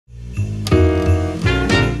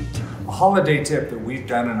holiday tip that we've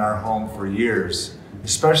done in our home for years,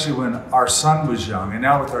 especially when our son was young and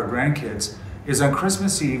now with our grandkids, is on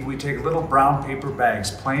Christmas Eve we take little brown paper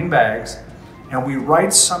bags, plain bags, and we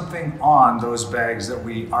write something on those bags that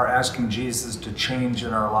we are asking Jesus to change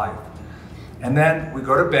in our life. And then we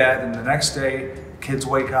go to bed, and the next day kids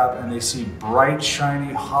wake up and they see bright,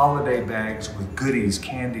 shiny holiday bags with goodies,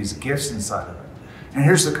 candies, gifts inside of it. And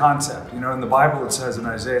here's the concept. You know, in the Bible it says in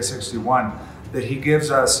Isaiah 61 that he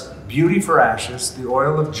gives us beauty for ashes, the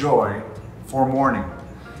oil of joy for mourning.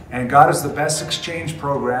 And God is the best exchange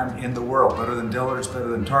program in the world, better than Dillard's, better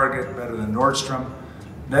than Target, better than Nordstrom.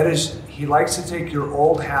 That is, he likes to take your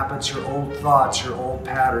old habits, your old thoughts, your old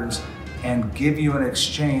patterns, and give you an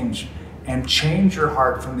exchange and change your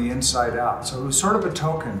heart from the inside out. So it was sort of a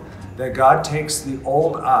token that God takes the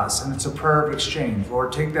old us, and it's a prayer of exchange.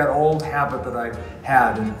 Lord, take that old habit that I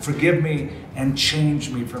had and forgive me and change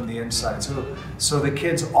me from the inside. So the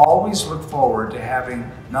kids always look forward to having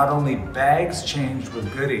not only bags changed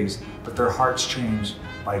with goodies, but their hearts changed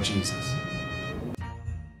by Jesus.